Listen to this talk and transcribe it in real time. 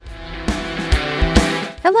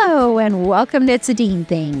Hello, and welcome to It's a Dean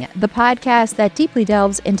Thing, the podcast that deeply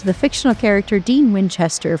delves into the fictional character Dean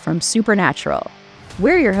Winchester from Supernatural.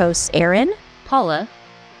 We're your hosts, Aaron, Paula,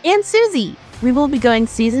 and Susie. We will be going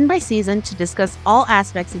season by season to discuss all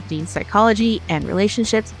aspects of Dean's psychology and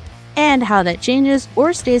relationships, and how that changes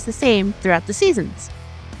or stays the same throughout the seasons.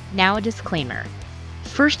 Now a disclaimer.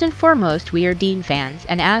 First and foremost, we are Dean fans,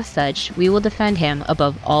 and as such, we will defend him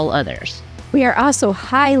above all others. We are also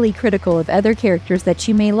highly critical of other characters that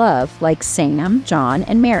you may love, like Sam, John,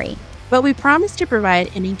 and Mary. But we promise to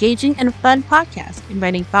provide an engaging and fun podcast,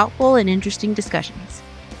 inviting thoughtful and interesting discussions.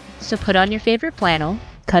 So put on your favorite flannel,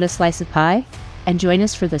 cut a slice of pie, and join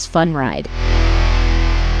us for this fun ride.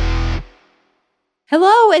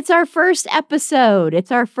 Hello, it's our first episode.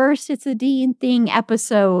 It's our first It's a Dean Thing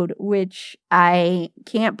episode, which I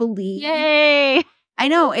can't believe. Yay! I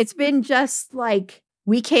know, it's been just like...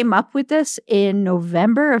 We came up with this in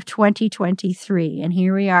November of 2023, and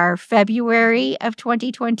here we are, February of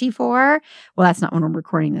 2024. Well, that's not when we're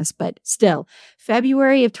recording this, but still,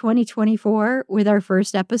 February of 2024 with our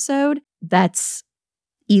first episode. That's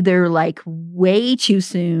either like way too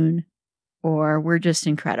soon or we're just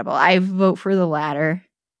incredible. I vote for the latter.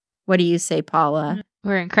 What do you say, Paula?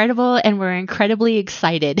 We're incredible and we're incredibly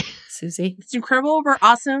excited. Susie? It's incredible. We're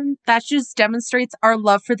awesome. That just demonstrates our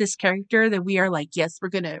love for this character, that we are like, yes, we're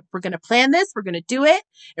gonna plan this, we're gonna do it,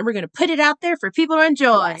 and we're gonna put it out there for people to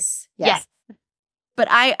enjoy. Yes. But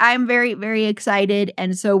I'm very, very excited.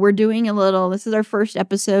 And so we're doing this is our first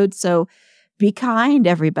episode. So be kind,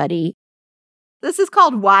 everybody. This is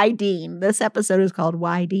called Why Dean. This episode is called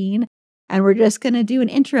Why Dean. And we're just going to do an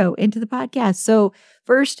intro into the podcast. So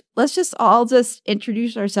first, let's just all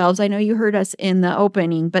introduce ourselves. I know you heard us in the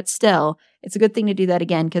opening, but still, it's a good thing to do that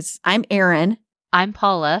again because I'm Aaron. I'm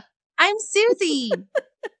Paula. I'm Susie.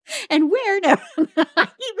 And we're no, I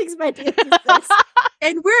keep expecting to do this.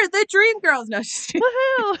 And we're the Dream Girls. No, just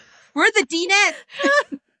Woohoo! we're the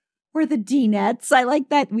Deanettes. We're the Deanettes. I like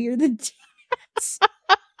that. We're the Deanettes.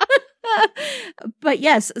 But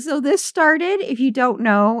yes, so this started, if you don't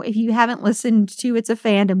know, if you haven't listened to It's a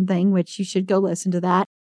Fandom Thing, which you should go listen to that.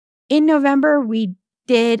 In November, we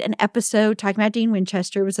did an episode talking about Dean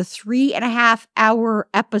Winchester. It was a 3.5-hour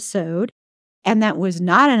episode. And that was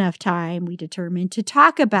not enough time, we determined, to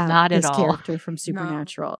talk about this character from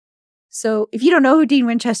Supernatural. No. So if you don't know who Dean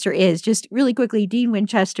Winchester is, just really quickly, Dean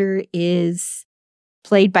Winchester is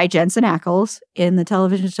played by Jensen Ackles in the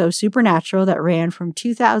television show Supernatural that ran from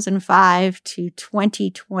 2005 to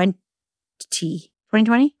 2020.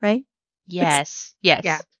 2020, right? Yes. Yes.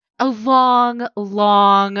 Yeah. A long,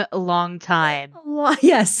 long, long time.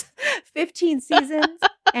 Yes. 15 seasons.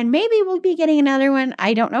 And maybe we'll be getting another one.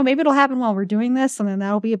 I don't know. Maybe it'll happen while we're doing this, and then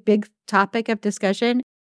that'll be a big topic of discussion.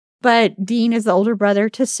 But Dean is the older brother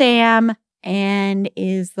to Sam and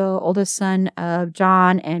is the oldest son of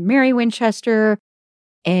John and Mary Winchester.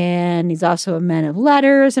 And he's also a man of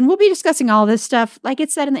letters. And we'll be discussing all this stuff. Like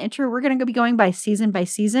it said in the intro, we're going to be going by season.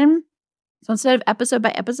 So instead of episode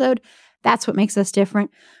by episode, that's what makes us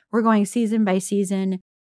different. We're going season by season.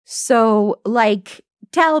 So,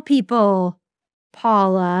 tell people,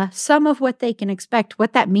 Paula, some of what they can expect,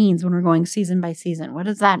 what that means when we're going season by season. What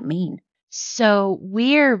does that mean? So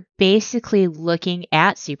we're basically looking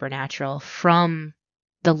at Supernatural from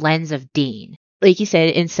the lens of Dean. Like you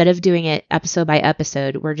said, instead of doing it episode by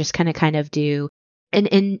episode, we're just kind of do an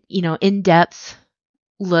in-depth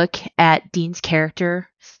look at Dean's character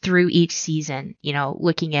through each season,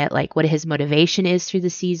 looking at what his motivation is through the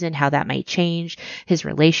season, how that might change, his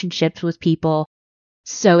relationships with people.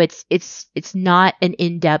 So it's not an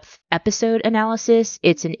in-depth episode analysis,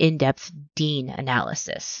 it's an in-depth Dean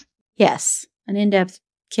analysis. Yes, an in-depth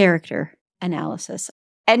character analysis.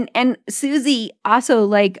 And Susie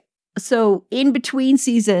also so in between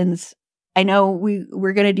seasons, I know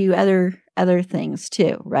we're going to do other things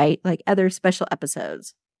too, right? Like other special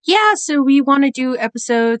episodes. Yeah, so we want to do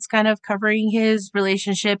episodes kind of covering his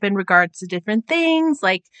relationship in regards to different things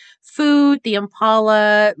like food, the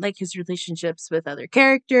Impala, like his relationships with other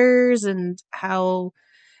characters and how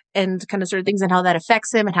and kind of sort of things and how that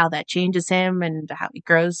affects him and how that changes him and how he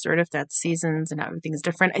grows sort of throughout the seasons and how everything's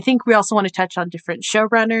different. I think we also want to touch on different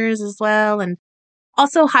showrunners as well and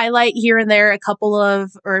also highlight here and there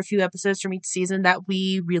a few episodes from each season that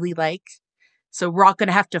we really like. So we're all going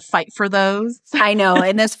to have to fight for those. I know.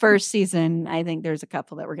 In this first season, I think there's a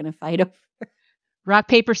couple that we're going to fight over. Rock,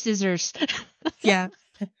 paper, scissors. Yeah.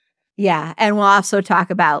 Yeah. And we'll also talk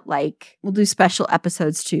about we'll do special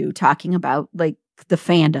episodes too, talking about the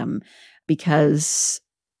fandom, because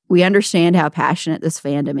we understand how passionate this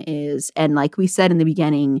fandom is. And like we said in the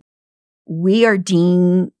beginning, we are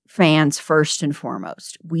Dean fans first and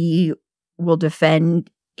foremost. We will defend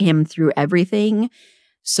him through everything.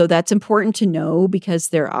 So that's important to know because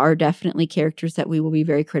there are definitely characters that we will be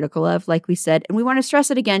very critical of, like we said. And we want to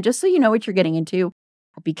stress it again, just so you know what you're getting into,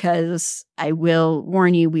 because I will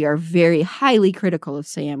warn you, we are very highly critical of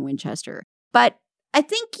Sam Winchester. But I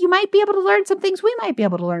think you might be able to learn some things. We might be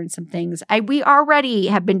able to learn some things. We already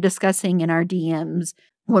have been discussing in our DMs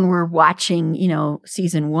when we're watching,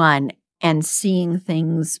 season 1 and seeing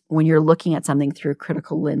things when you're looking at something through a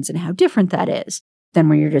critical lens and how different that is than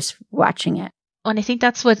when you're just watching it. And I think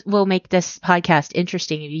that's what will make this podcast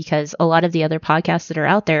interesting because a lot of the other podcasts that are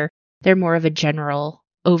out there, they're more of a general,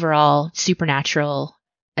 overall, supernatural,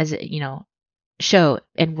 show.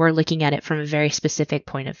 And we're looking at it from a very specific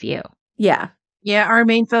point of view. Yeah. Yeah, our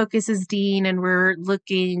main focus is Dean, and we're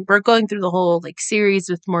going through the whole series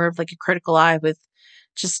with more of a critical eye with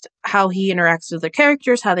just how he interacts with the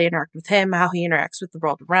characters, how they interact with him, how he interacts with the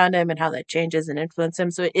world around him, and how that changes and influences him.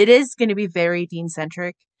 So it is going to be very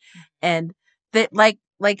Dean-centric. And that, like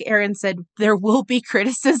Erin said, there will be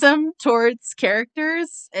criticism towards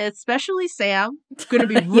characters, especially Sam. I'm going to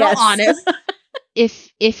be real honest.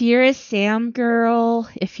 If you're a Sam girl,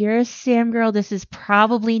 this is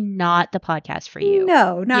probably not the podcast for you.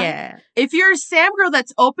 No, not. Yeah. If you're a Sam girl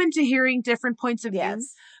that's open to hearing different points of view,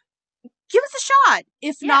 give us a shot.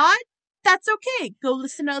 If not, that's okay. Go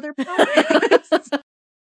listen to other podcasts.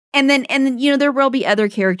 And then, there will be other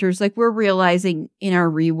characters. Like we're realizing in our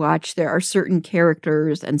rewatch, there are certain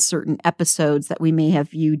characters and certain episodes that we may have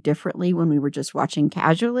viewed differently when we were just watching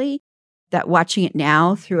casually. That watching it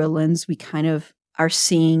now through a lens, we kind of are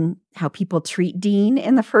seeing how people treat Dean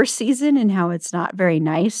in the first season and how it's not very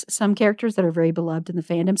nice. Some characters that are very beloved in the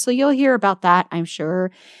fandom. So you'll hear about that, I'm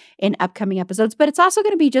sure, in upcoming episodes. But it's also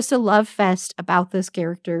going to be just a love fest about this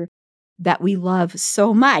character that we love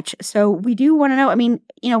so much. So we do want to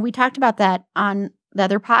know, we talked about that on the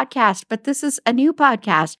other podcast, but this is a new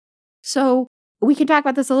podcast. So we can talk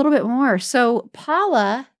about this a little bit more. So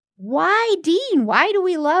Paula, why Dean? Why do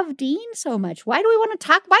we love Dean so much? Why do we want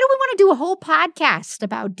to do a whole podcast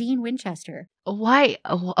about Dean Winchester? Why?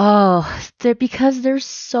 Because there's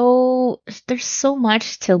so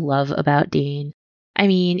much to love about Dean. I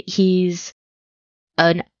mean, he's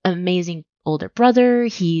an amazing older brother.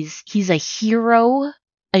 He's a hero.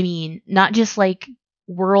 I mean, not just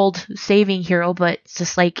world saving hero, but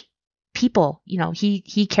just people.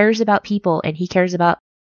 He cares about people and he cares about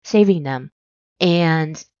saving them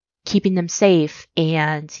and keeping them safe,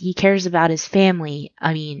 and he cares about his family.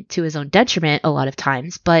 I mean, to his own detriment a lot of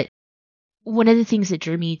times. But one of the things that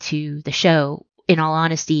drew me to the show, in all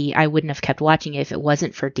honesty, I wouldn't have kept watching it if it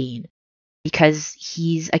wasn't for Dean, because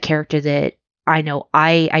he's a character that I know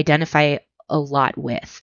I identify a lot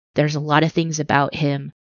with. There's a lot of things about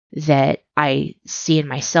him that I see in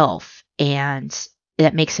myself, and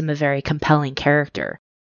that makes him a very compelling character.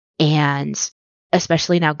 And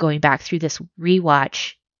especially now going back through this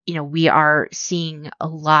rewatch, we are seeing a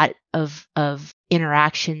lot of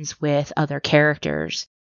interactions with other characters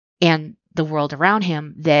and the world around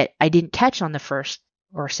him that I didn't catch on the first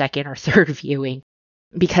or second or third viewing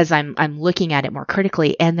because I'm looking at it more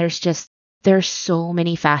critically. And there's so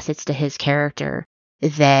many facets to his character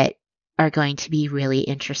that are going to be really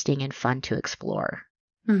interesting and fun to explore.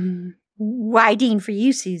 Mm-hmm. Why Dean for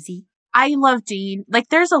you, Susie? I love Dean.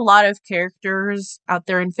 There's a lot of characters out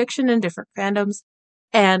there in fiction and different fandoms.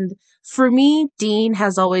 And for me, Dean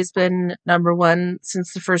has always been number one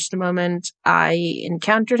since the first moment I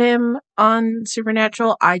encountered him on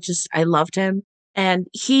Supernatural. I loved him. And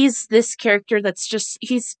he's this character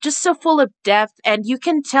he's just so full of depth. And you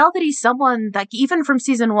can tell that he's someone even from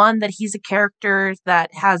season 1, that he's a character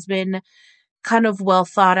that has been kind of well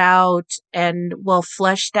thought out and well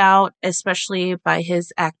fleshed out, especially by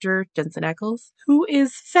his actor, Jensen Ackles, who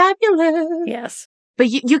is fabulous. Yes. But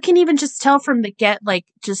you can even just tell from the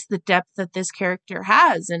just the depth that this character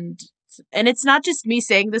has. And it's not just me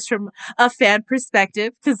saying this from a fan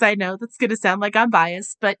perspective, because I know that's going to sound like I'm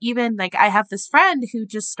biased, but even I have this friend who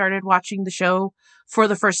just started watching the show for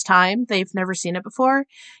the first time. They've never seen it before.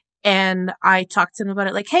 And I talked to them about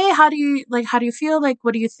it. Hey, how do you feel?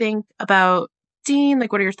 What do you think about Dean?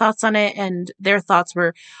 What are your thoughts on it? And their thoughts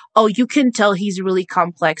were, oh, you can tell he's really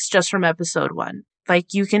complex just from episode 1.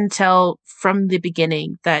 You can tell from the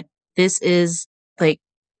beginning that this is a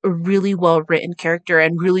really well written character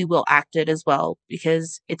and really well acted as well,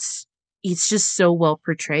 because it's just so well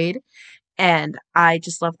portrayed. And I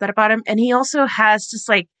just love that about him. And he also has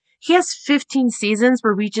he has 15 seasons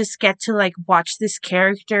where we just get to watch this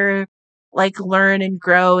character learn and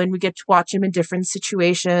grow, and we get to watch him in different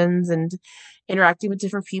situations. And interacting with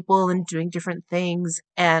different people and doing different things.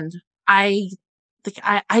 And I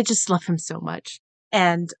just love him so much.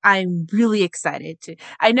 And I'm really excited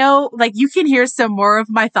I know, like, you can hear some more of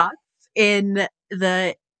my thoughts in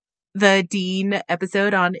the Dean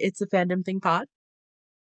episode on It's a Fandom Thing Pod.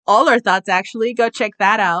 All our thoughts, actually. Go check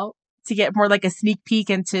that out to get more like a sneak peek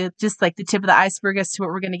into just like the tip of the iceberg as to what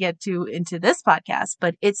we're going to get to into this podcast.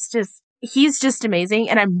 But he's just amazing.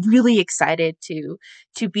 And I'm really excited to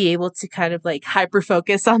be able to kind of like hyper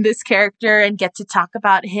focus on this character and get to talk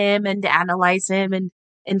about him and analyze him and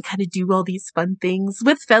kind of do all these fun things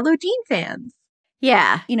with fellow Dean fans.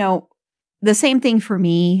 Yeah. The same thing for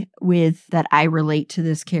me with that I relate to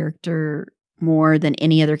this character more than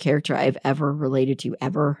any other character I've ever related to,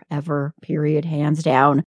 ever, period, hands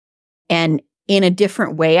down. And in a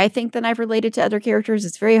different way, I think, than I've related to other characters.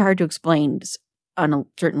 It's very hard to explain on a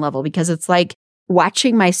certain level because it's like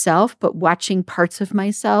watching myself, but watching parts of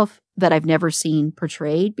myself that I've never seen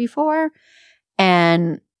portrayed before.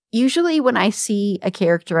 And usually when I see a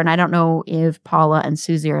character, and I don't know if Paula and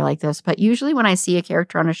Susie are like this, but usually when I see a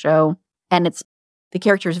character on a show and the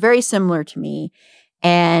character is very similar to me,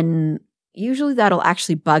 and usually that'll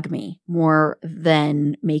actually bug me more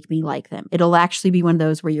than make me like them. It'll actually be one of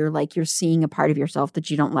those where you're seeing a part of yourself that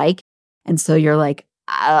you don't like. And so you're like,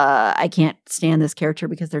 I can't stand this character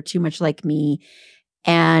because they're too much like me.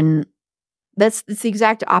 And it's the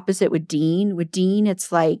exact opposite with Dean. With Dean, it's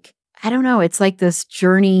like, I don't know, it's like this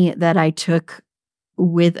journey that I took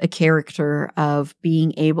with a character of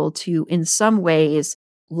being able to, in some ways,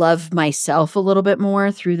 love myself a little bit more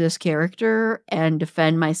through this character and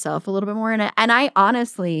defend myself a little bit more. And I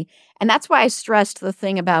honestly, and that's why I stressed the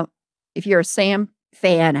thing about if you're a Sam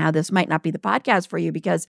fan, how this might not be the podcast for you,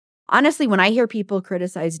 because honestly, when I hear people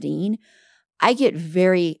criticize Dean, I get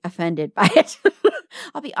very offended by it.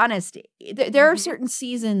 I'll be honest. There are certain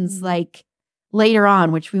seasons like later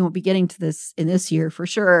on, which we won't be getting to this in this year for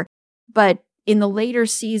sure, but in the later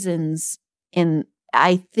seasons, and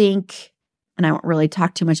I think, and I won't really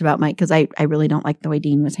talk too much about Mike because I really don't like the way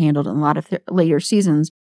Dean was handled in a lot of later seasons,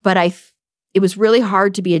 but it was really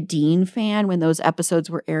hard to be a Dean fan when those episodes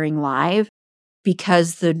were airing live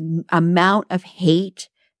because the amount of hate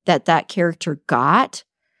that character got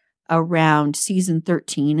around season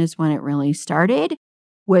 13 is when it really started,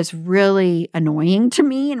 was really annoying to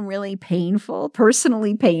me and really painful,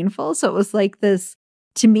 personally painful. So it was like this,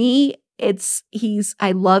 to me,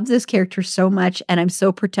 I love this character so much and I'm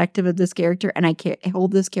so protective of this character and I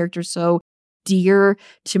hold this character so dear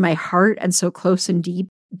to my heart and so close and deep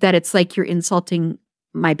that it's like you're insulting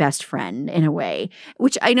my best friend in a way,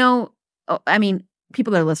 which I know, I mean,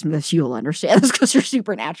 people that are listening to this, you'll understand this because you're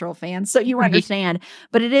Supernatural fans, so you understand,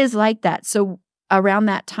 but it is like that. So around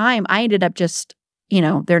that time, I ended up just,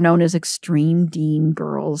 they're known as extreme Dean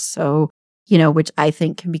girls. So, which I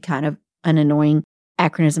think can be kind of an annoying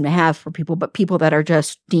acronym to have for people, but people that are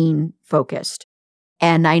just Dean focused.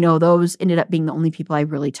 And I know those ended up being the only people I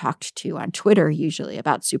really talked to on Twitter usually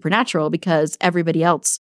about Supernatural because everybody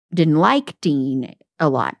else didn't like Dean a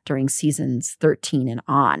lot during seasons 13 and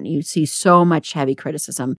on. You see so much heavy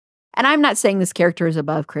criticism. And I'm not saying this character is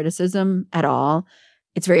above criticism at all.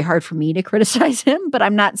 It's very hard for me to criticize him, but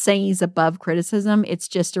I'm not saying he's above criticism. It's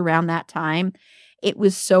just around that time, it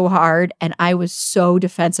was so hard. And I was so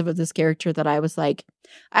defensive of this character that I was like,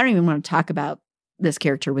 I don't even want to talk about this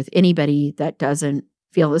character with anybody that doesn't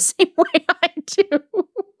feel the same way I do.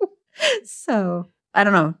 So I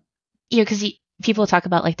don't know. Because people talk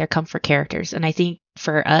about like their comfort characters. And I think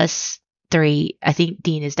for us three, I think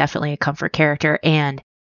Dean is definitely a comfort character. And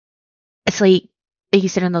it's like you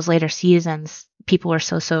said, in those later seasons, people are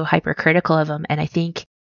so hypercritical of him. And I think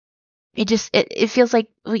it feels like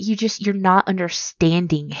you're not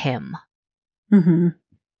understanding him. Mm-hmm.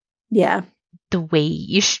 Yeah. The way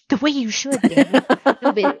you should.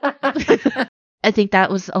 I think that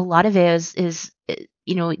was a lot of it is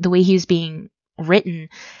the way he was being written.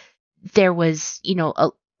 There was,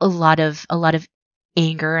 a lot of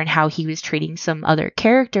anger and how he was treating some other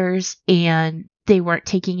characters, and they weren't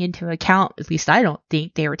taking into account, at least I don't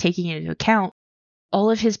think they were taking into account, all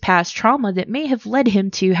of his past trauma that may have led him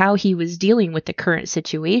to how he was dealing with the current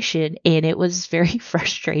situation. And it was very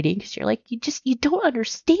frustrating because you're like, you don't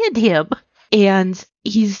understand him. And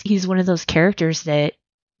he's one of those characters that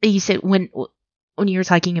you said when you were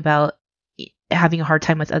talking about having a hard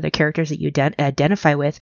time with other characters that you identify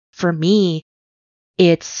with. For me,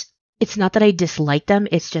 it's not that I dislike them.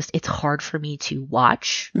 It's just, it's hard for me to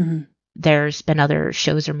watch. Mm-hmm. There's been other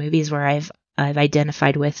shows or movies where I've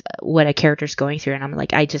identified with what a character's going through. And I'm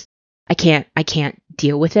like, I can't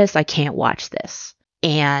deal with this. I can't watch this.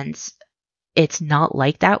 And it's not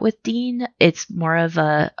like that with Dean. It's more of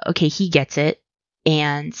a, okay, he gets it,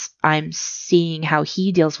 and I'm seeing how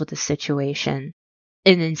he deals with the situation.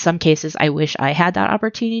 And in some cases, I wish I had that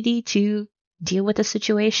opportunity to deal with the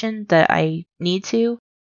situation that I need to.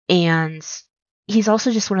 And he's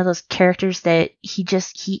also just one of those characters that he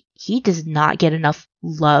does not get enough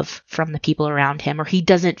love from the people around him, or he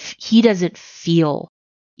doesn't feel,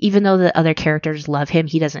 even though the other characters love him,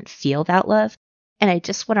 he doesn't feel that love. And I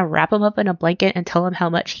just want to wrap him up in a blanket and tell him how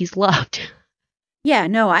much he's loved. Yeah,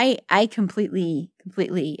 no, I completely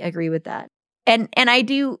agree with that. And I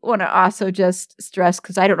do want to also just stress,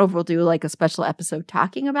 because I don't know if we'll do like a special episode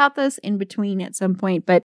talking about this in between at some point,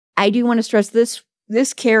 but I do want to stress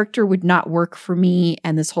this character would not work for me,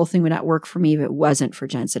 and this whole thing would not work for me if it wasn't for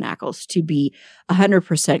Jensen Ackles, to be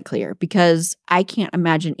 100% clear, because I can't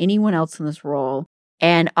imagine anyone else in this role.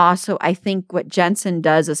 And also, I think what Jensen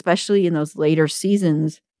does, especially in those later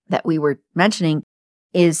seasons that we were mentioning,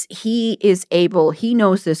 is he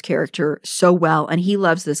knows this character so well, and he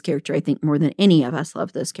loves this character, I think, more than any of us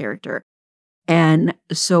love this character. And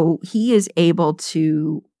so he is able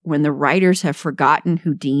to, when the writers have forgotten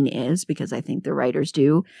who Dean is, because I think the writers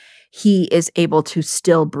do, he is able to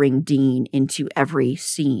still bring Dean into every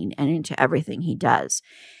scene and into everything he does.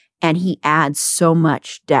 And he adds so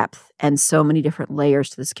much depth and so many different layers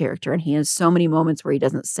to this character. And he has so many moments where he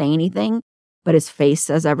doesn't say anything, but his face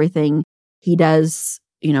says everything. He does,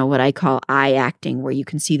 what I call eye acting, where you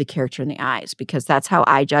can see the character in the eyes, because that's how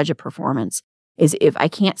I judge a performance, is if I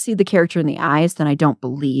can't see the character in the eyes, then I don't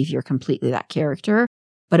believe you're completely that character.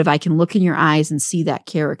 But if I can look in your eyes and see that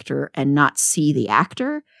character and not see the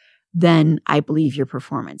actor, then I believe your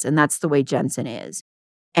performance. And that's the way Jensen is.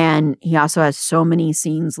 And he also has so many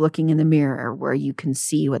scenes looking in the mirror where you can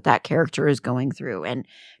see what that character is going through. And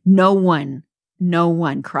no one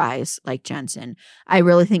cries like Jensen. I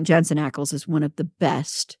really think Jensen Ackles is one of the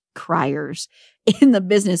best criers in the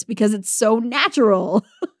business because it's so natural.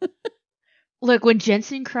 Look, when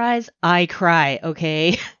Jensen cries, I cry,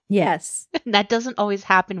 okay? Yes. That doesn't always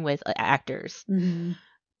happen with actors. Mm-hmm.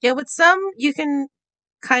 Yeah, with some, you can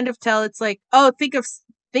kind of tell it's like, oh, think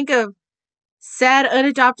of sad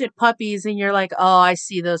unadopted puppies, and you're like, oh, I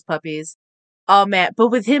see those puppies. Oh man. But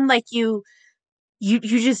with him, like you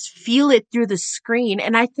just feel it through the screen.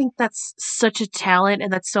 And I think that's such a talent,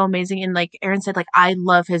 and that's so amazing. And like Aaron said, like, I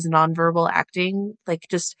love his nonverbal acting, like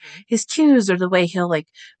just his cues, or the way he'll like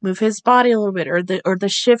move his body a little bit, or the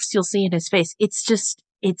shifts you'll see in his face.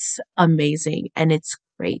 It's amazing, and it's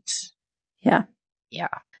great. Yeah. Yeah,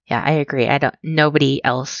 I agree. Nobody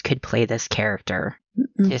else could play this character.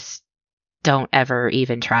 Mm-mm. Just don't ever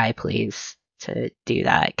even try, please, to do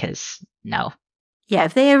that, because no. Yeah,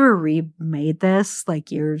 if they ever remade this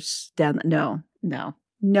like years down,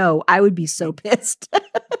 no, I would be so pissed.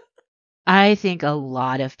 I think a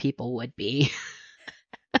lot of people would be.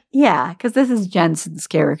 Yeah, because this is Jensen's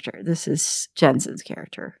character.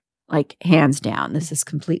 Like, hands down. This is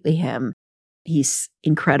completely him. He's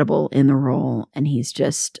incredible in the role, and he's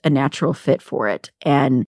just a natural fit for it.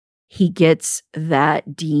 And he gets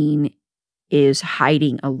that Dean is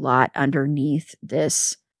hiding a lot underneath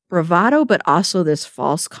this bravado, but also this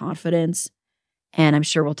false confidence. And I'm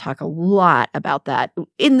sure we'll talk a lot about that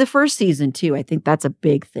in the first season too. I think that's a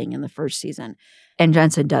big thing in the first season. And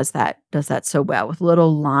Jensen does that so well with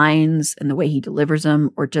little lines and the way he delivers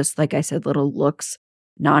them, or just, like I said, little looks,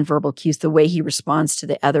 nonverbal cues, the way he responds to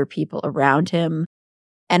the other people around him.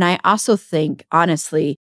 And I also think,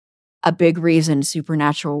 honestly, a big reason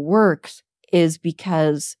Supernatural works is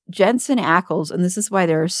because Jensen Ackles, and this is why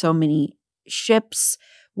there are so many ships.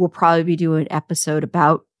 We'll probably be doing an episode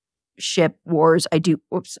about ship wars. I do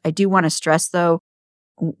want to stress, though,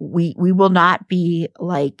 we will not be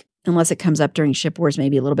like, unless it comes up during ship wars,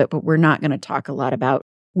 maybe a little bit, but we're not going to talk a lot about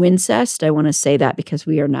Wincest. I want to say that because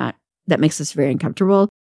that makes us very uncomfortable.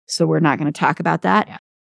 So we're not going to talk about that. Yeah.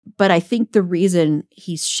 But I think the reason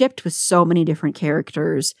he's shipped with so many different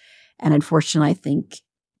characters, and unfortunately, I think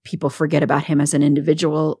people forget about him as an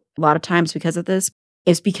individual a lot of times because of this,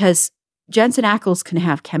 is because Jensen Ackles can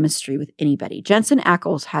have chemistry with anybody. Jensen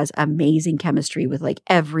Ackles has amazing chemistry with like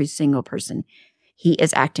every single person he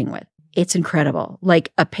is acting with. It's incredible.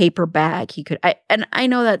 Like a paper bag. I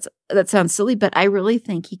know that sounds silly, but I really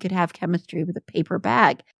think he could have chemistry with a paper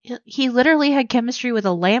bag. He literally had chemistry with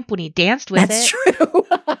a lamp when he danced with That's it. true.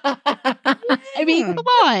 I mean, come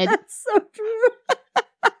on. That's so true.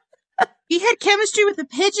 He had chemistry with a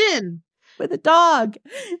pigeon. With a dog.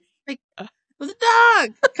 With a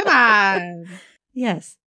dog. Come on.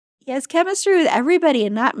 Yes. He has chemistry with everybody,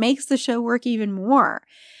 and that makes the show work even more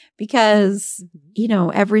because,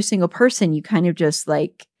 every single person you kind of just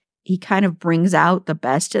like, he kind of brings out the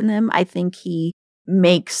best in them. I think he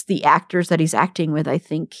makes the actors that he's acting with, I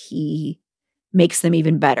think he makes them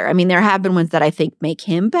even better. I mean, there have been ones that I think make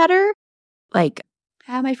him better. Like,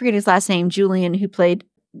 how am I forgetting his last name? Julian, who played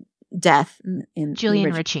Death in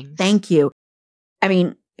Julian Richings. Thank you. I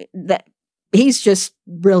mean, that he's just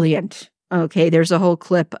brilliant. Okay, there's a whole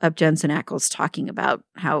clip of Jensen Ackles talking about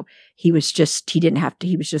how he was just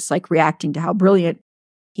like reacting to how brilliant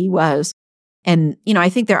he was. And, you know, I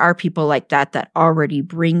think there are people like that already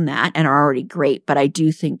bring that and are already great. But I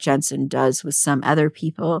do think Jensen does with some other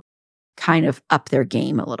people kind of up their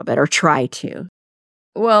game a little bit or try to.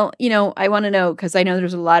 Well, you know, I want to know, because I know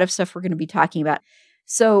there's a lot of stuff we're going to be talking about.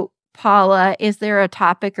 So, Paula, is there a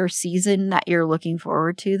topic or season that you're looking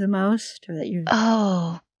forward to the most? Or that you're...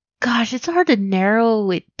 Oh, gosh, it's hard to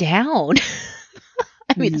narrow it down.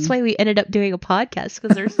 I mean, that's why we ended up doing a podcast,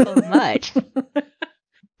 because there's so much.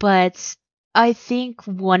 But I think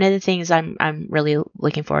one of the things I'm really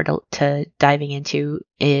looking forward to diving into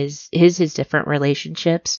is his different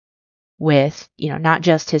relationships with, you know, not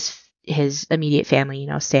just his immediate family, you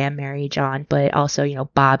know, Sam, Mary, John, but also, you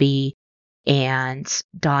know, Bobby and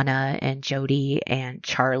Donna and Jody and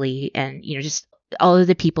Charlie and, you know, just all of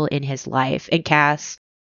the people in his life, and Cass,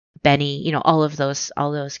 Benny, you know, all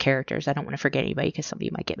those characters. I don't want to forget anybody because somebody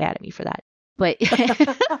might get mad at me for that. But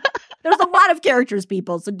there's a lot of characters,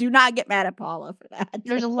 people, so do not get mad at Paula for that.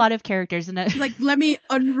 There's a lot of characters, and like, let me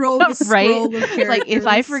unroll the scroll of characters. Like, if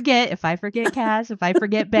I forget Cass, if I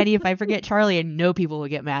forget Benny, if I forget Charlie, I know people will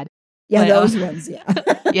get mad. Yeah, but, those ones, yeah.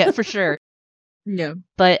 Yeah, for sure. Yeah.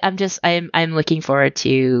 But I'm looking forward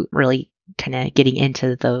to really kind of getting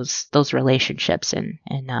into those relationships and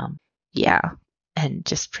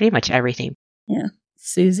just pretty much everything. Yeah.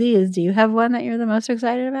 Susie, do you have one that you're the most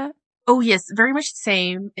excited about? Oh, yes, very much the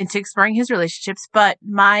same, into exploring his relationships. But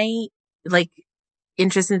my,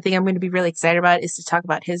 interesting thing I'm going to be really excited about is to talk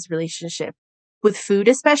about his relationship with food,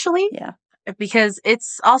 especially. Yeah. Because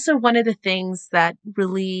it's also one of the things that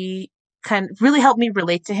really helped me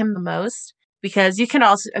relate to him the most. Because I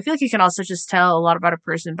feel like you can also just tell a lot about a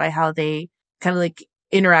person by how they kind of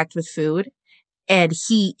interact with food. And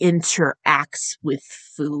he interacts with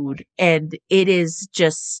food. And it is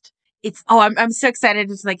just... I'm so excited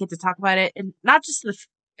to get to talk about it, and not just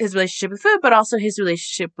his relationship with food, but also his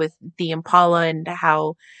relationship with the Impala, and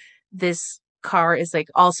how this car is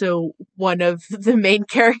also one of the main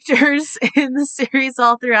characters in the series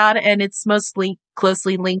all throughout, and it's mostly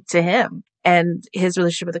closely linked to him and his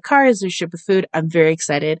relationship with the car, his relationship with food. I'm very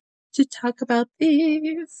excited to talk about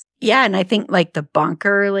these. Yeah, and I think the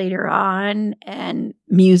bunker later on, and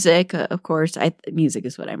music, of course. Music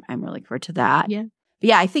is what I'm really looking forward to that. Yeah.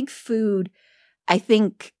 Yeah, I think food,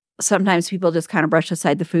 sometimes people just kind of brush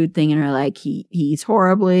aside the food thing and are like, he eats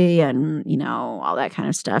horribly and, you know, all that kind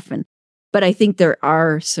of stuff. But I think there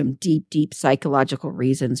are some deep, deep psychological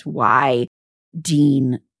reasons why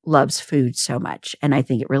Dean loves food so much. And I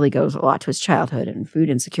think it really goes a lot to his childhood and food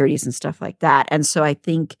insecurities and stuff like that. And so I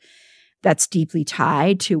think that's deeply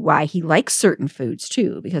tied to why he likes certain foods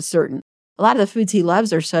too, because a lot of the foods he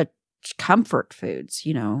loves are such comfort foods,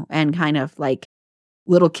 you know, and kind of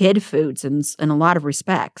little kid foods in a lot of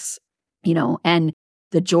respects, you know, and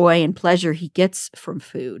the joy and pleasure he gets from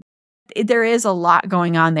food. There is a lot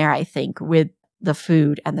going on there, I think, with the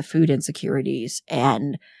food and the food insecurities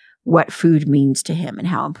and what food means to him and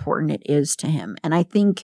how important it is to him. And I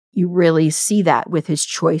think you really see that with his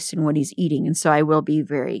choice in what he's eating. And so I will be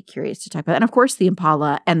very curious to talk about that. And of course, the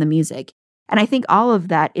Impala and the music. And I think all of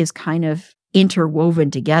that is kind of interwoven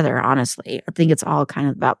together, honestly. I think it's all kind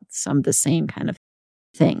of about some of the same kind of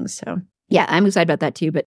things. So yeah, I'm excited about that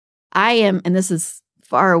too. But I am, and this is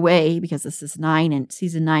far away because this is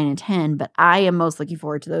season 9 and 10, but I am most looking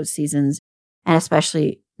forward to those seasons, and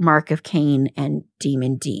especially Mark of Cain and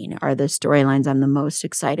Demon Dean are the storylines I'm the most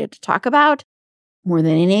excited to talk about. More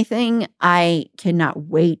than anything, I cannot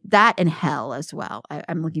wait. That and Hell as well.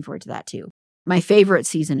 I'm looking forward to that too. My favorite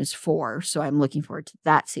season is 4, so I'm looking forward to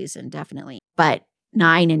that season, definitely. But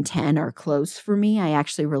 9 and 10 are close for me. I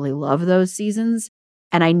actually really love those seasons.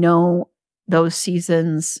 And I know those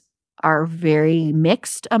seasons are very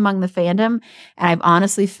mixed among the fandom. And I've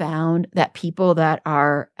honestly found that people that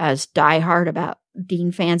are as diehard about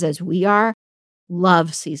Dean fans as we are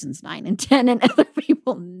love seasons 9 and 10, and other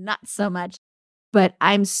people not so much. But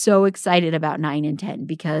I'm so excited about 9 and 10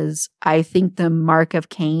 because I think the Mark of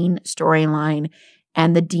Cain storyline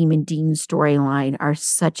and the Demon Dean storyline are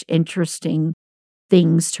such interesting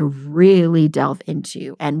things to really delve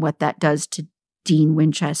into, and what that does to Dean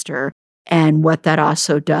Winchester and what that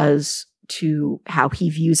also does to how he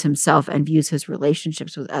views himself and views his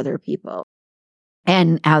relationships with other people.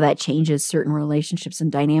 and how that changes certain relationships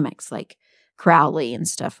and dynamics like Crowley and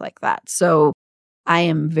stuff like that. So I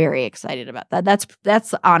am very excited about that.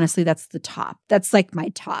 That's honestly, that's the top. That's like my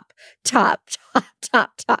top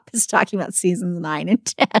is talking about seasons 9 and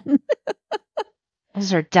 10.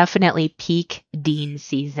 Those are definitely peak Dean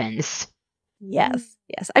seasons. Yes.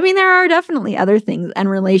 I mean, there are definitely other things and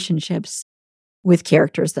relationships with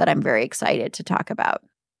characters that I'm very excited to talk about.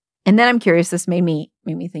 And then I'm curious, this made me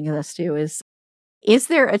think of this too, is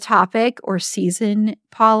there a topic or season,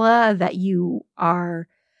 Paula, that you are,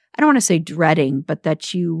 I don't want to say dreading, but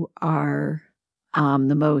that you are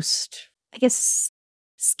the most, I guess,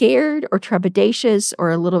 scared or trepidatious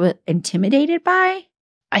or a little bit intimidated by?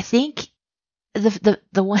 I think the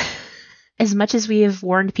one, as much as we have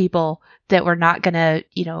warned people that we're not gonna,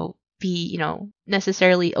 be,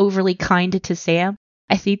 necessarily overly kind to Sam,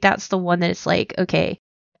 I think that's the one that it's like, okay,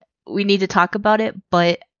 we need to talk about it,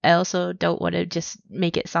 but I also don't want to just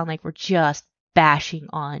make it sound like we're just bashing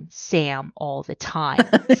on Sam all the time.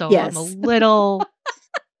 So Yes. I'm a little,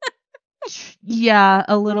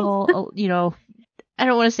 a little, I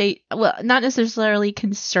don't want to say, well, not necessarily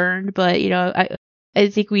concerned, but, I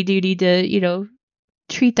think we do need to,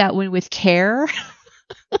 treat that one with care.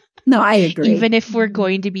 No, I agree. Even if we're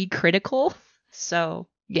going to be critical. So,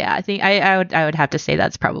 yeah, I think I would have to say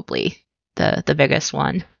that's probably the biggest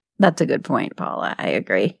one. That's a good point, Paula. I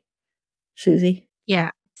agree. Susie?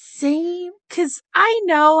 Yeah. Same. Because I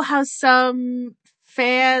know how some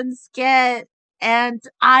fans get, and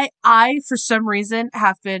I for some reason,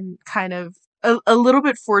 have been kind of a little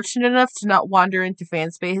bit fortunate enough to not wander into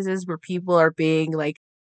fan spaces where people are being like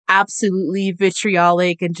absolutely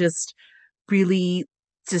vitriolic and just really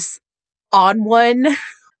just on one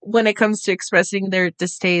when it comes to expressing their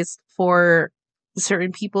distaste for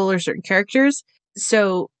certain people or certain characters.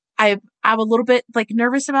 So I'm a little bit like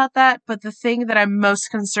nervous about that, but the thing that I'm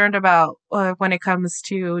most concerned about when it comes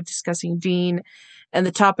to discussing Dean, and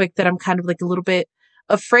the topic that I'm kind of like a little bit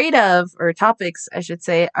afraid of, or topics I should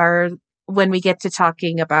say, are when we get to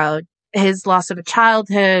talking about his loss of a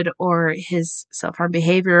childhood or his self-harm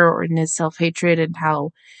behavior or in his self-hatred and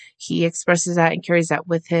how he expresses that and carries that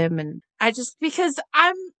with him. And I just, because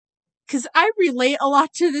I relate a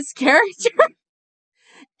lot to this character.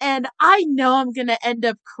 And I know I'm going to end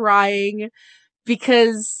up crying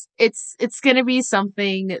because it's going to be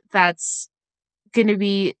something that's going to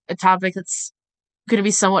be a topic that's going to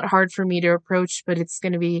be somewhat hard for me to approach, but it's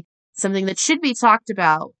going to be something that should be talked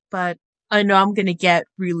about. But I know I'm going to get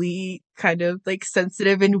really kind of like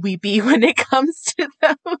sensitive and weepy when it comes to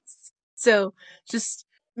those. So just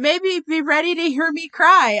maybe be ready to hear me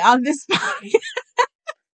cry on this podcast.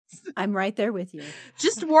 I'm right there with you.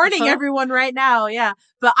 Just warning everyone right now, yeah.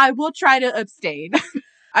 But I will try to abstain.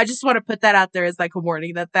 I just want to put that out there as like a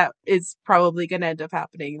warning that is probably going to end up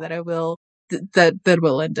happening. That I will that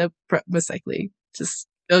will end up most likely just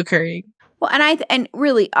occurring. Well, and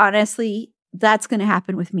really, honestly, that's going to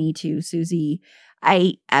happen with me too, Susie.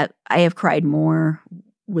 I have cried more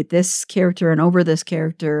with this character and over this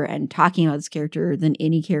character and talking about this character than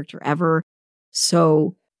any character ever.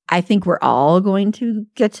 So I think we're all going to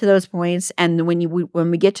get to those points. And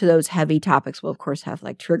when we get to those heavy topics, we'll of course have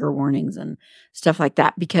like trigger warnings and stuff like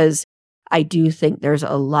that, because I do think there's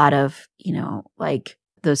a lot of, like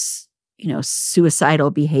this,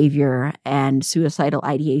 suicidal behavior and suicidal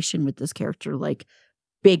ideation with this character, like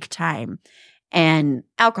big time. And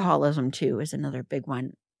alcoholism too is another big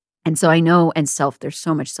one. And so I know, and there's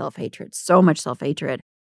so much self-hatred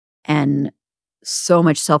and so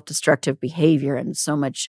much self-destructive behavior and so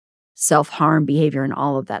much self-harm behavior and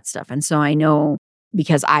all of that stuff. And so I know,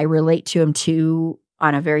 because I relate to him too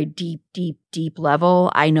on a very deep, deep, deep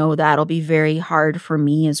level, I know that'll be very hard for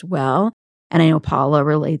me as well. And I know Paula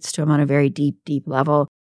relates to him on a very deep, deep level.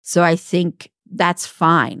 So I think that's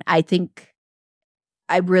fine. I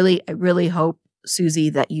really hope, Susie,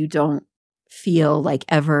 that you don't feel like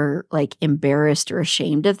ever like embarrassed or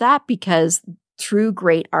ashamed of that, because true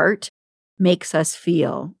great art makes us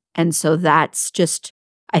feel. And so that's just,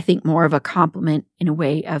 I think, more of a compliment in a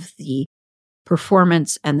way of the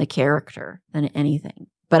performance and the character than anything.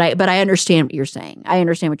 But I understand what you're saying.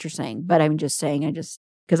 But I'm just saying,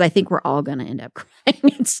 because I think we're all going to end up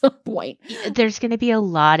crying at some point. There's going to be a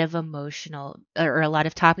lot of emotional or a lot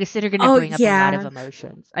of topics that are going to bring up a lot of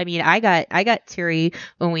emotions. I mean, I got teary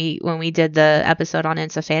when we did the episode on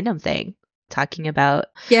Insta Fandom thing, talking about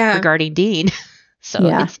regarding Dean. So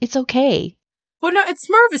it's okay. Well, no, it's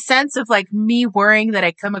more of a sense of like me worrying that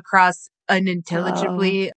I come across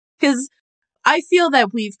unintelligibly, because I feel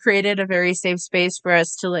that we've created a very safe space for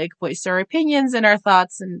us to like voice our opinions and our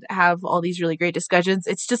thoughts and have all these really great discussions.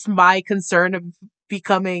 It's just my concern of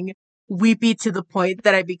becoming weepy to the point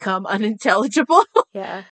that I become unintelligible.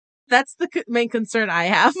 Yeah. That's the main concern I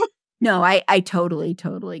have. No, I totally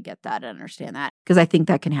get that and understand that because I think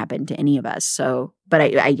that can happen to any of us. So, but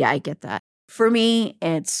I get that. For me,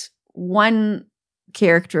 it's one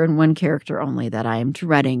character and one character only that I am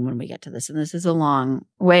dreading when we get to this. And this is a long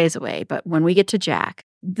ways away, but when we get to Jack,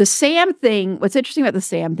 the Sam thing, what's interesting about the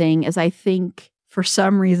Sam thing is I think for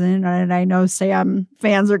some reason, and I know Sam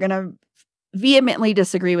fans are going to vehemently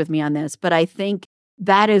disagree with me on this, but I think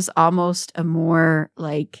that is almost a more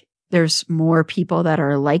like there's more people that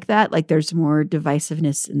are like that. Like there's more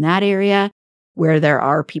divisiveness in that area where there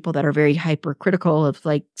are people that are very hypercritical of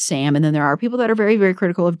like Sam. And then there are people that are very, very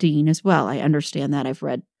critical of Dean as well. I understand that. I've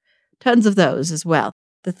read tons of those as well.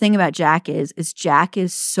 The thing about Jack is Jack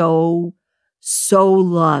is so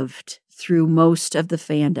loved through most of the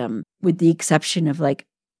fandom, with the exception of like,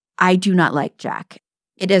 I do not like Jack.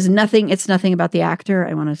 It's nothing about the actor.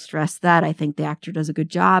 I want to stress that. I think the actor does a good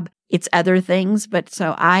job. It's other things. But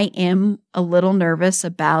so I am a little nervous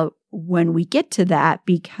about when we get to that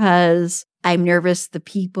because I'm nervous the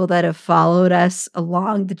people that have followed us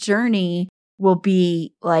along the journey will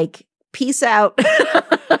be like, peace out.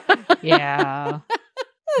 Yeah.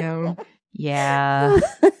 Yeah.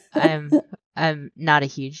 I'm not a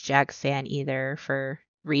huge Jack fan either for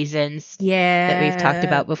reasons that we've talked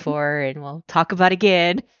about before and we'll talk about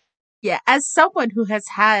again. Yeah, as someone who has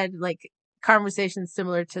had like conversations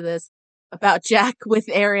similar to this about Jack with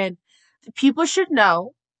Aaron, people should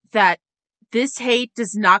know that this hate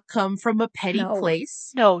does not come from a petty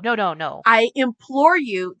place. No. I implore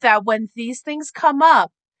you that when these things come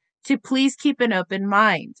up, to please keep an open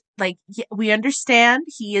mind. Like, we understand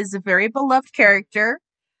he is a very beloved character.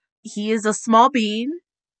 He is a small bean,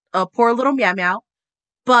 a poor little meow meow.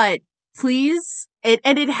 But please,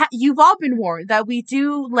 you've all been warned that we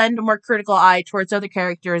do lend a more critical eye towards other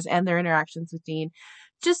characters and their interactions with Dean.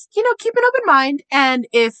 Just, keep an open mind. And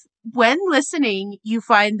if when listening, you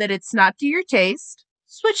find that it's not to your taste,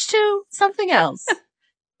 switch to something else.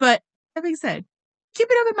 But that being said, keep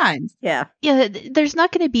an open mind. Yeah. Yeah, there's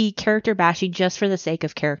not going to be character bashing just for the sake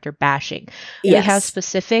of character bashing. Yes. We have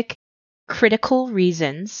specific critical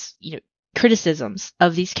reasons, criticisms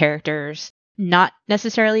of these characters, not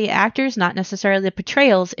necessarily actors, not necessarily the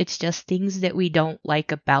portrayals. It's just things that we don't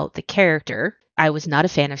like about the character. I was not a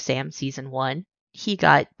fan of Sam season 1. He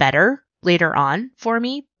got better later on for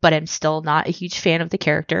me, but I'm still not a huge fan of the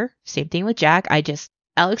character. Same thing with Jack.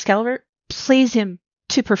 Alex Calvert plays him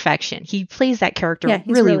to perfection. He plays that character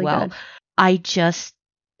really well. Good. I just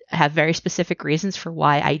have very specific reasons for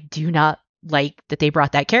why I do not like that they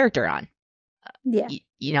brought that character on. Yeah.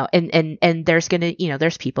 And there's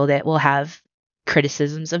there's people that will have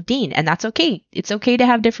criticisms of Dean, and that's okay. It's okay to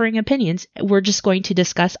have differing opinions. We're just going to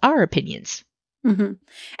discuss our opinions. Mm-hmm.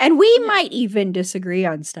 And we might even disagree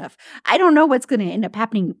on stuff. I don't know what's going to end up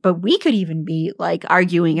happening, but we could even be like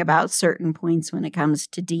arguing about certain points when it comes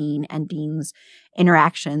to Dean and Dean's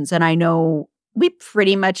interactions. And I know we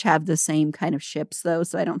pretty much have the same kind of ships, though,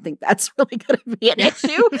 so I don't think that's really going to be an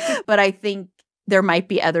issue. But I think there might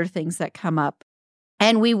be other things that come up.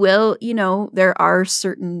 And we will, there are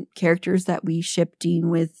certain characters that we ship Dean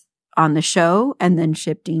with on the show and then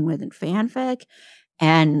ship Dean with in fanfic.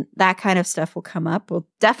 And that kind of stuff will come up. We'll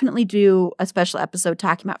definitely do a special episode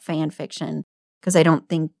talking about fan fiction because I don't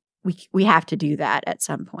think we have to do that at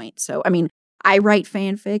some point. So, I mean, I write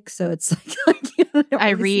fanfic, so it's like I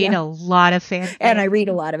read a lot of fanfic. And I read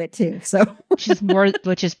a lot of it too. So which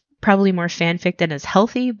is probably more fanfic than is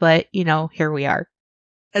healthy, but here we are.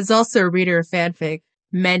 As also a reader of fanfic,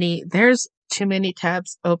 there's too many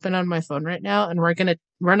tabs open on my phone right now, and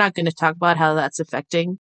we're not gonna talk about how that's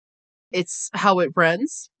affecting it's how it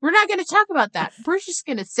runs. We're not gonna talk about that. We're just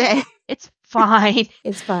gonna say it's fine.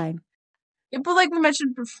 It's fine. But like we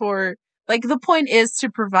mentioned before, like the point is to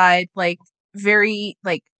provide like very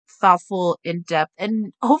like thoughtful, in-depth,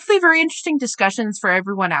 and hopefully very interesting discussions for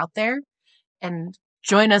everyone out there. And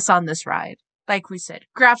join us on this ride. Like we said,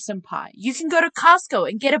 grab some pie. You can go to Costco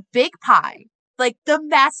and get a big pie. Like the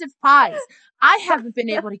massive pies. I haven't been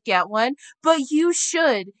able to get one, but you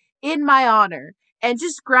should in my honor. And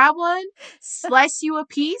just grab one, slice you a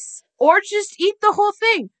piece, or just eat the whole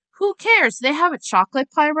thing. Who cares? They have a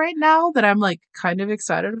chocolate pie right now that I'm like kind of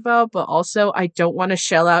excited about, but also I don't want to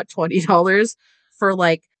shell out $20 for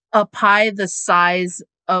like a pie the size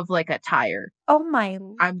of like a tire. Oh my!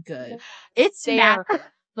 I'm good. It's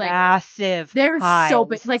massive. They're pies. So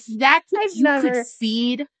big. Like that, you could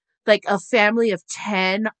feed like a family of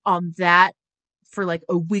 10 on that for like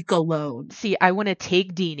a week alone. See, I want to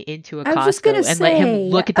take Dean into a I was just gonna Costco and let him say-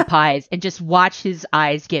 look at the pies and just watch his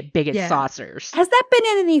eyes get big as Yeah. saucers. Has that been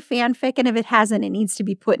in any fanfic? And if it hasn't, it needs to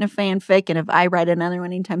be put in a fanfic. And if I write another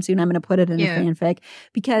one anytime soon, I'm going to put it in Yeah. a fanfic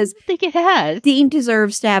because I think it has. Dean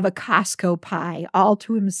deserves to have a Costco pie all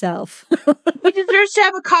to himself. He deserves to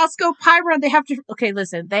have a Costco pie run. They have to. Okay,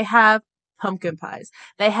 listen. They have pumpkin pies.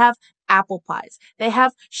 They have apple pies. They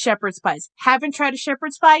have shepherd's pies. Haven't tried a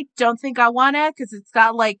shepherd's pie. Don't think I want to because it's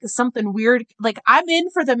got like something weird. Like I'm in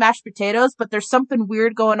for the mashed potatoes, but there's something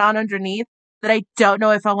weird going on underneath that I don't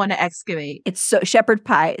know if I want to excavate. It's so shepherd's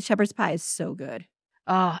pie is so good.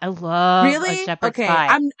 Oh, I love Really? a shepherd's Okay. pie.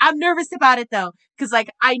 I'm nervous about it though, because like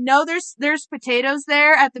I know there's potatoes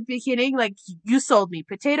there at the beginning. Like you sold me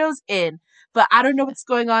potatoes in, but I don't know what's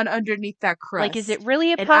going on underneath that crust. Like, is it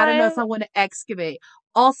really a And pie? I don't know if I want to excavate.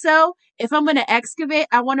 Also, if I'm going to excavate,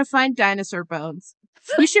 I want to find dinosaur bones.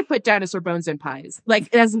 We should put dinosaur bones in pies,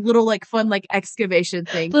 like as a little like fun like excavation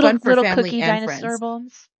thing, fun for little family cookie and dinosaur friends.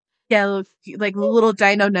 bones. Yeah, like little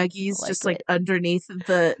dino nuggies, I just like like underneath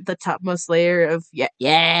the topmost layer of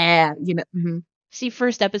yeah, you know. Mhm. See,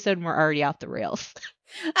 first episode, and we're already off the rails.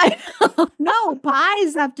 I don't know.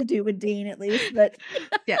 Pies have to do with Dean at least, but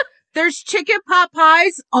There's chicken pot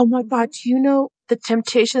pies. Oh my god, do you know the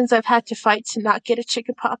temptations I've had to fight to not get a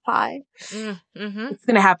chicken pot pie? Mm-hmm. It's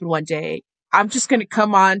gonna happen one day. I'm just gonna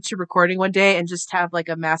come on to recording one day and just have like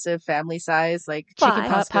a massive family size like Pie.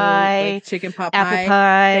 Chicken pot Costco, pie, like, chicken pot apple pie.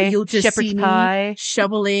 pie, That you'll just shepherd's see me pie.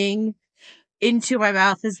 shoveling into my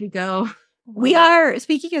mouth as we go. we are,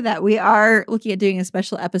 speaking of that, we are looking at doing a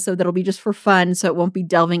special episode that'll be just for fun. So it won't be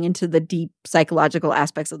delving into the deep psychological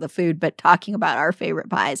aspects of the food, but talking about our favorite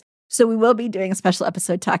pies. So we will be doing a special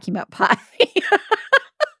episode talking about pie.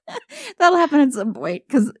 That'll happen at some point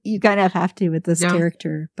because you kind of have to with this Yeah.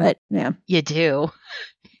 character. But yeah. You do.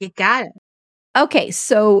 You got it. Okay,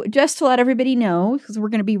 so just to let everybody know, because we're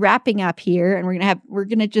going to be wrapping up here, and we're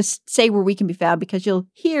going to just say where we can be found because you'll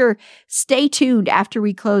hear. Stay tuned after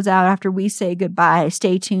we close out, after we say goodbye.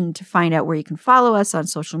 Stay tuned to find out where you can follow us on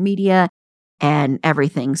social media and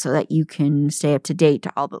everything, so that you can stay up to date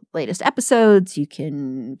to all the latest episodes. You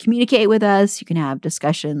can communicate with us. You can have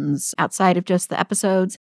discussions outside of just the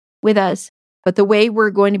episodes with us. But the way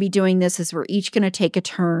we're going to be doing this is we're each going to take a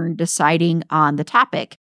turn deciding on the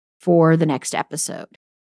topic for the next episode.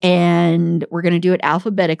 And we're going to do it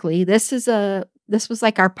alphabetically. This was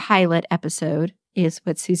like our pilot episode is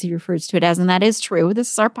what Susie refers to it as. And that is true.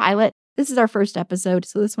 This is our pilot. This is our first episode.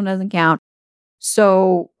 So this one doesn't count.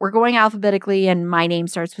 So we're going alphabetically and my name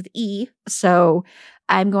starts with E. So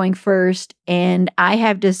I'm going first. And I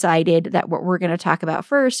have decided that what we're going to talk about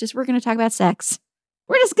first is we're going to talk about sex.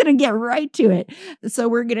 We're just going to get right to it. So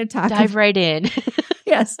we're going to talk. Dive right in.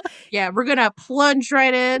 Yes. Yeah, we're gonna plunge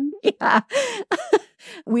right in. Yeah.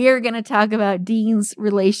 We are going to talk about Dean's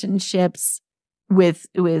relationships with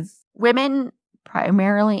women,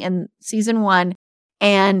 primarily in season 1,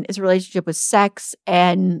 and his relationship with sex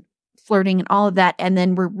and flirting and all of that. And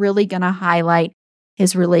then we're really going to highlight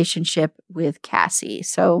his relationship with Cassie.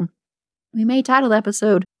 So we may title the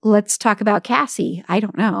episode, Let's Talk About Cassie. I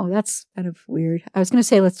don't know. That's kind of weird. I was going to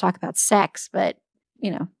say, let's talk about sex, but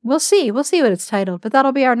we'll see. We'll see what it's titled, but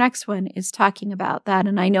that'll be our next one, is talking about that.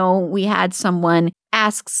 And I know we had someone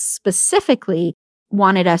ask specifically,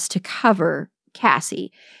 wanted us to cover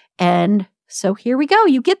Cassie. And so here we go.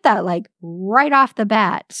 You get that like right off the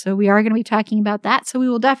bat. So we are going to be talking about that. So we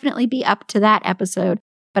will definitely be up to that episode.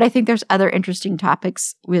 But I think there's other interesting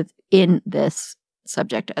topics within this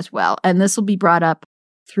subject as well. And this will be brought up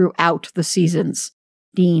throughout the seasons.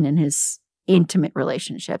 Dean and his intimate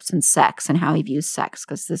relationships and sex and how he views sex,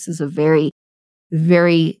 because this is a very,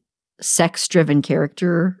 very sex-driven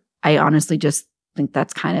character. I honestly just think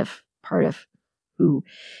that's kind of part of who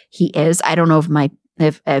he is. I don't know if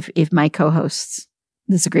my co-hosts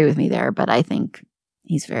disagree with me there, but I think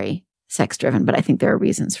he's very sex-driven. But I think there are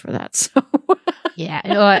reasons for that. So Yeah,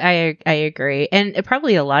 no, I agree. And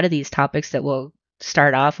probably a lot of these topics that we'll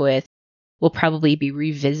start off with, we'll probably be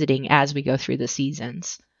revisiting as we go through the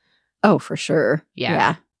seasons. oh, for sure.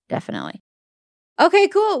 Yeah. Definitely. Okay,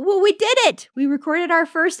 cool. Well, we did it. We recorded our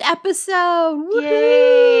first episode. Woohoo!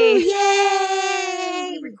 Yay!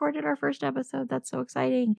 Yay! We recorded our first episode. That's so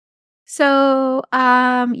exciting. So,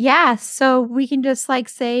 so we can just like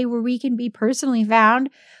say where we can be personally found.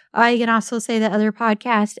 You can also say the other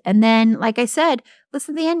podcast. And then, like I said,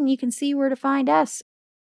 listen to the end and you can see where to find us.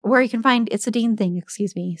 Where you can find It's a Dean Thing,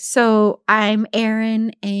 excuse me. So I'm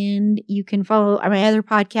Erin, and you can follow my other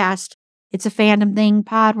podcast. It's a Fandom Thing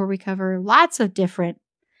pod where we cover lots of different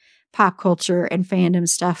pop culture and fandom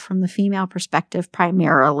stuff from the female perspective,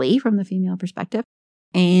 primarily from the female perspective.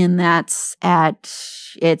 And that's at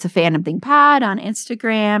It's a Fandom Thing Pod on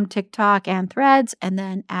Instagram, TikTok, and Threads, and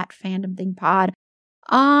then at Fandom Thing Pod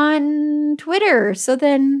on Twitter. So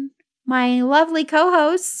then my lovely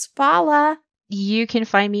co-hosts, Paula. You can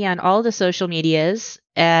find me on all the social medias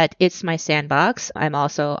at It's My Sandbox. I'm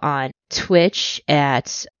also on Twitch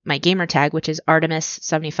at my gamer tag, which is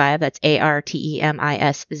Artemis75. That's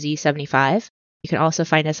ARTEMISZ75. You can also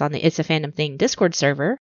find us on the It's a Fandom Thing Discord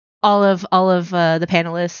server. All of the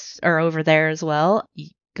panelists are over there as well.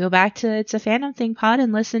 Go back to It's a Fandom Thing Pod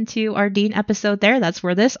and listen to our Dean episode there. That's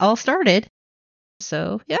where this all started.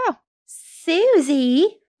 So, yeah.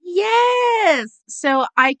 Susie. Yes. So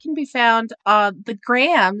I can be found on the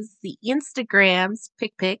grams, the Instagrams,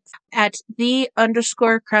 pics at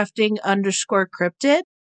 _crafting_cryptid.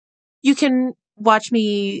 You can watch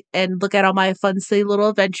me and look at all my fun, silly little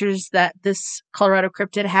adventures that this Colorado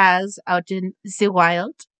cryptid has out in the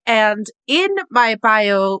wild. And in my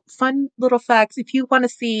bio, fun little facts, if you want to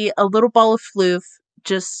see a little ball of floof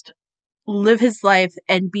just live his life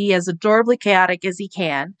and be as adorably chaotic as he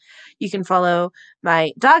can, you can follow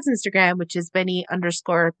my dog's Instagram, which is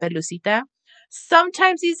Benny_Pelucita.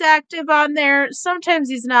 Sometimes he's active on there, sometimes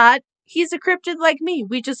he's not. He's a cryptid like me.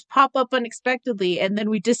 We just pop up unexpectedly and then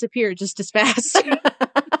we disappear just as fast.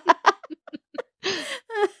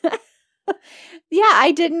 Yeah,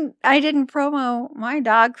 I didn't promo my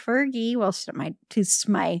dog Fergie. Well, she's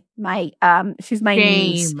my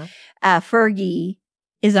niece. Fergie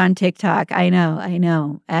is on TikTok. I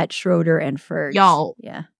know. At Schroeder and Ferg. Y'all.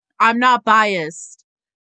 Yeah. I'm not biased,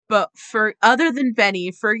 but for other than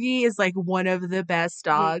Benny, Fergie is like one of the best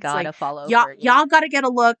dogs. You gotta like, follow y'all gotta get a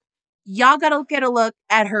look. Y'all gotta get a look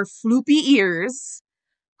at her floopy ears,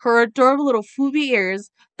 her adorable little floopy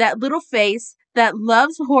ears, that little face that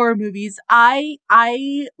loves horror movies. I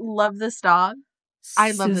love this dog.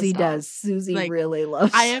 I love Susie this dog. does. Susie really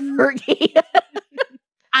loves Fergie.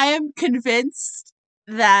 I am convinced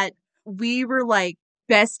that we were like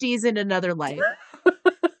besties in another life.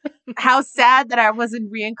 How sad that I wasn't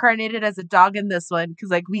reincarnated as a dog in this one, because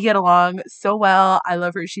like we get along so well. I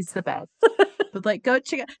love her. She's the best. But like go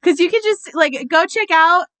check out, because you can just like go check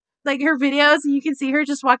out like her videos and you can see her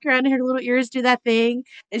just walk around and her little ears do that thing.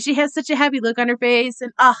 And she has such a happy look on her face.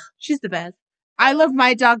 And she's the best. I love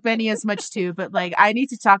my dog Benny as much too, but like I need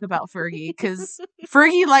to talk about Fergie because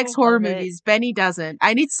Fergie likes horror movies. Benny doesn't.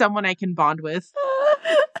 I need someone I can bond with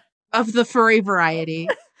of the furry variety.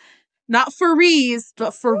 Not furries,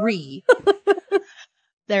 but furry.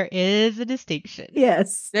 There is a distinction.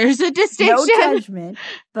 Yes. There's a distinction. No judgment,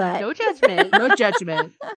 but No judgment. No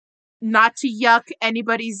judgment. Not to yuck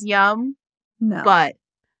anybody's yum, no. but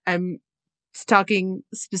I'm talking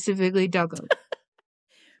specifically doggo.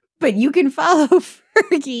 But you can follow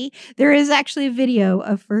Fergie. There is actually a video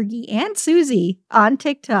of Fergie and Susie on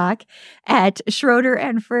TikTok at Schroeder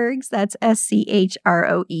and Fergs. That's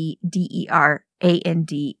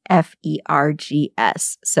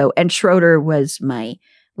SCHROEDERANDFERGS. So, and Schroeder was my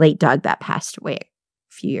late dog that passed away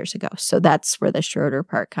a few years ago. So that's where the Schroeder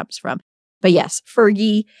part comes from. But yes,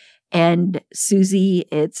 Fergie and Susie,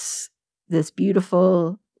 it's this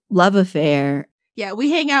beautiful love affair. Yeah,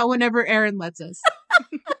 we hang out whenever Aaron lets us.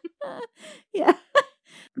 Yeah.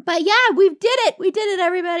 But yeah, we did it. We did it,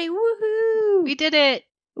 everybody. Woohoo. We did it.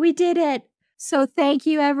 We did it. So thank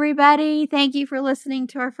you, everybody. Thank you for listening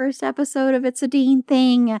to our first episode of It's a Dean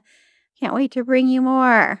Thing. Can't wait to bring you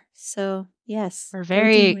more. So yes. We're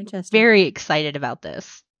very excited about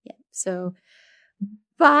this. Yeah. So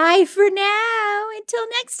bye for now. Until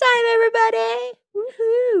next time, everybody.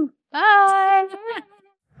 Woohoo. Bye.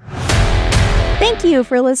 Thank you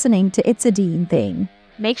for listening to It's a Dean Thing.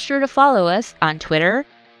 Make sure to follow us on Twitter,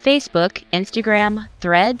 Facebook, Instagram,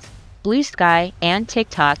 Threads, Blue Sky, and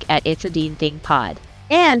TikTok at It's a Dean Thing Pod.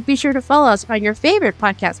 And be sure to follow us on your favorite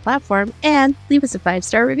podcast platform and leave us a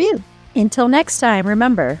 5-star review. Until next time,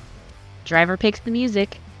 remember, Driver picks the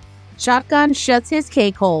music. Shotgun shuts his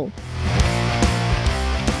cake hole.